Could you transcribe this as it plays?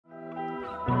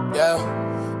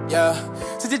Yeah.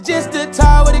 Since you just stood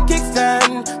tall with a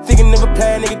kickstand, thinking of a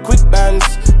plan to get quick bands.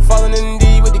 Falling in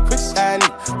deep with the quicksand.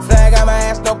 Flag on my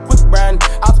ass, no quick brand.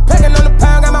 I was packing on the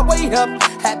pound, got my weight up.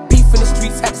 Had beef in the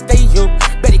streets, had to stay up.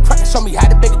 Betty Crocker show me how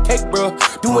to bake a cake, bro.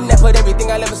 Doing that for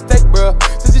everything, I never mistake, bro.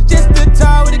 Since you just stood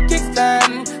tall with a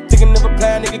kickstand, thinking of a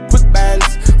plan to get quick bands.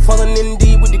 Falling in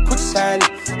deep with the quicksand.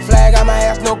 Flag on my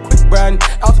ass, no quick brand.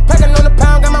 I was packing on the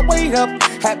pound, got my weight up.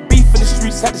 Had beef in the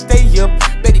streets, had to stay up.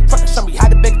 Betty Crocker show me how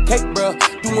to bake a cake, bro.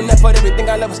 Doing that for everything,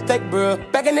 I love a steak, bro.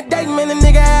 Back in the day, man, a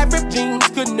nigga had ripped jeans.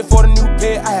 Couldn't afford a new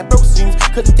pair, I had broke seams.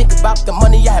 Couldn't think about the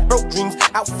money, I had broke dreams.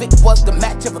 Outfit was the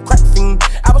match of a crack fiend.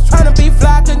 I was trying to be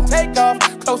fly, couldn't take off.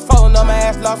 Clothes falling on my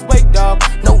ass, lost weight, dog.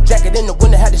 No jacket in the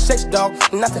winter, had to shake, dog.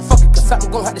 And I said, fuck it, cause something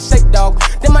gon' have to shake, dog.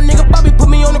 Then my nigga Bobby put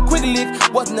me on a quick lick.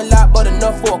 Wasn't a lot, but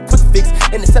enough for a quick fix.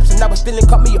 Interception, I was stealing,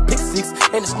 caught me a pick six.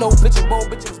 In the snow, pitching bowl,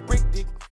 bitch.